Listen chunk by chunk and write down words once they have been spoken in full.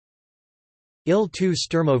IL-2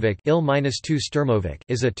 Sturmovik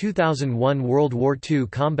is a 2001 World War II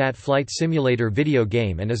combat flight simulator video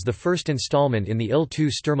game and is the first installment in the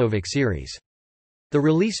IL-2 Sturmovik series. The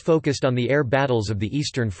release focused on the air battles of the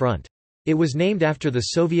Eastern Front. It was named after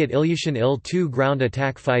the Soviet Ilyushin Il-2 ground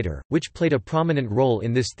attack fighter, which played a prominent role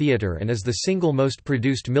in this theater and is the single most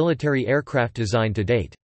produced military aircraft design to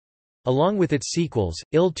date. Along with its sequels,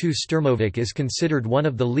 Il-2 Sturmovik is considered one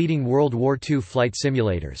of the leading World War II flight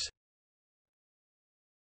simulators.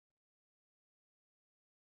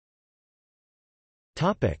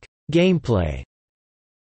 Gameplay.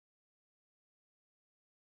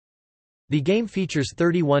 The game features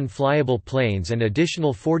 31 flyable planes and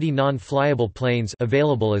additional 40 non-flyable planes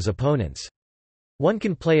available as opponents. One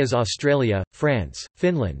can play as Australia, France,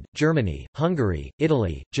 Finland, Germany, Hungary,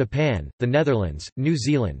 Italy, Japan, the Netherlands, New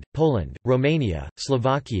Zealand, Poland, Romania,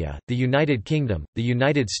 Slovakia, the United Kingdom, the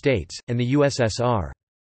United States, and the USSR.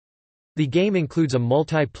 The game includes a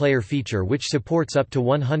multiplayer feature which supports up to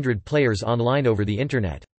 100 players online over the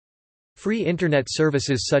Internet. Free Internet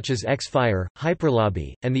services such as Xfire,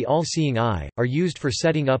 Hyperlobby, and the All-Seeing Eye are used for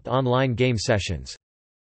setting up online game sessions.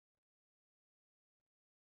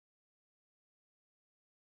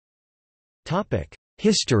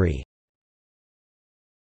 History.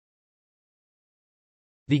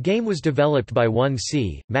 The game was developed by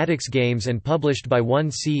 1C, Maddox Games and published by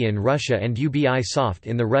 1C in Russia and Ubisoft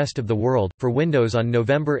in the rest of the world, for Windows on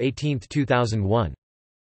November 18, 2001.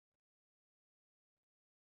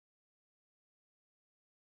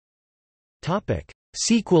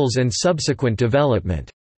 Sequels and subsequent development.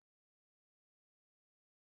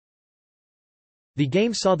 The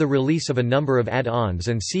game saw the release of a number of add-ons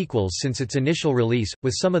and sequels since its initial release,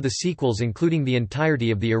 with some of the sequels including the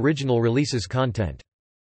entirety of the original release's content.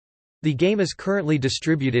 The game is currently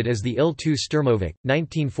distributed as the IL-2 Sturmovik,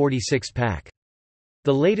 1946 pack.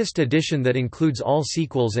 The latest edition that includes all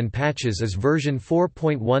sequels and patches is version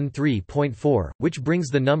 4.13.4, which brings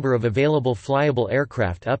the number of available flyable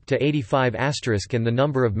aircraft up to 85* and the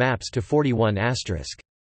number of maps to 41*.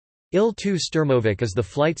 IL-2 Sturmovik is the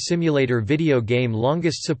flight simulator video game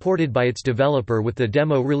longest supported by its developer, with the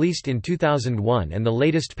demo released in 2001 and the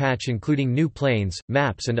latest patch including new planes,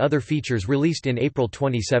 maps and other features released in April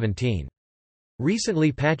 2017.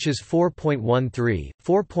 Recently patches 4.13,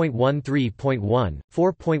 4.13.1,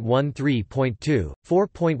 4.13.2,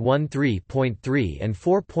 4.13.3 and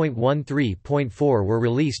 4.13.4 were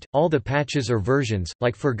released. All the patches or versions,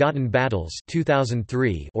 like Forgotten Battles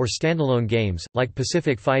 2003 or standalone games, like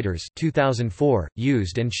Pacific Fighters 2004,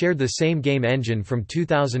 used and shared the same game engine from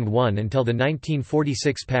 2001 until the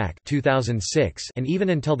 1946 pack 2006 and even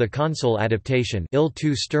until the console adaptation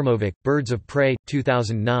IL-2 Sturmovik, Birds of Prey,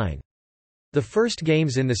 2009. The first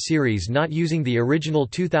games in the series not using the original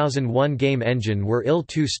 2001 game engine were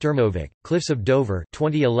IL-2 Sturmovik, Cliffs of Dover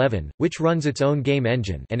 2011, which runs its own game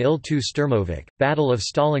engine, and IL-2 Sturmovik, Battle of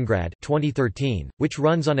Stalingrad 2013, which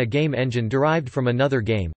runs on a game engine derived from another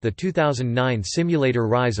game, the 2009 simulator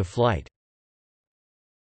Rise of Flight.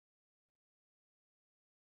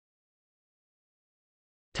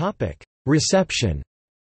 Reception.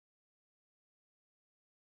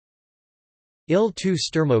 IL-2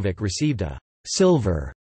 Sturmovik received a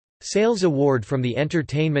 «Silver» Sales Award from the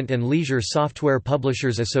Entertainment and Leisure Software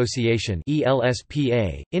Publishers Association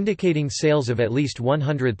 (ELSPA), indicating sales of at least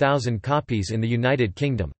 100,000 copies in the United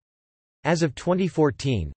Kingdom. As of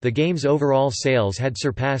 2014, the game's overall sales had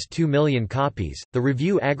surpassed 2 million copies. The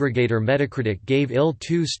review aggregator Metacritic gave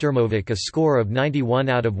IL-2 Sturmovik a score of 91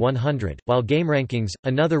 out of 100, while GameRankings,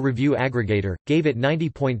 another review aggregator, gave it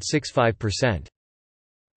 90.65%.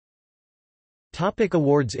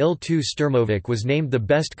 Awards. IL-2 Sturmovik was named the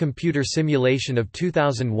Best Computer Simulation of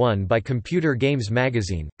 2001 by Computer Games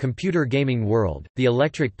Magazine, Computer Gaming World, The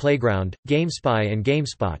Electric Playground, GameSpy and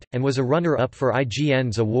GameSpot, and was a runner-up for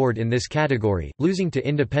IGN's award in this category, losing to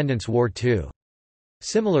Independence War 2.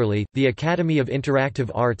 Similarly, the Academy of Interactive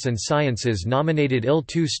Arts and Sciences nominated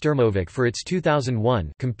IL-2 Sturmovik for its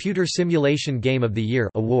 2001 Computer Simulation Game of the Year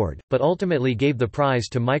award, but ultimately gave the prize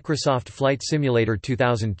to Microsoft Flight Simulator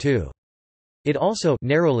 2002. It also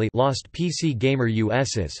narrowly lost PC Gamer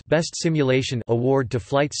US's Best Simulation award to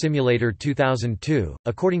Flight Simulator 2002,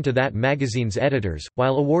 according to that magazine's editors.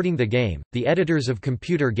 While awarding the game, the editors of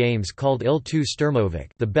Computer Games called IL-2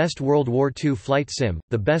 Sturmovik the best World War II flight sim,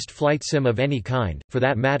 the best flight sim of any kind, for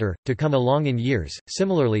that matter, to come along in years.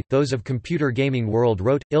 Similarly, those of Computer Gaming World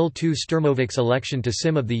wrote, IL-2 Sturmovik's election to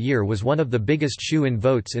Sim of the Year was one of the biggest shoe-in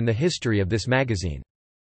votes in the history of this magazine.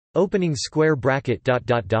 Opening square bracket ...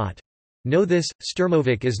 Know this,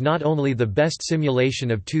 Sturmovik is not only the best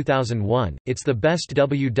simulation of 2001, it's the best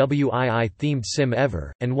WWII-themed sim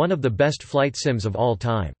ever, and one of the best flight sims of all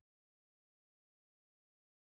time.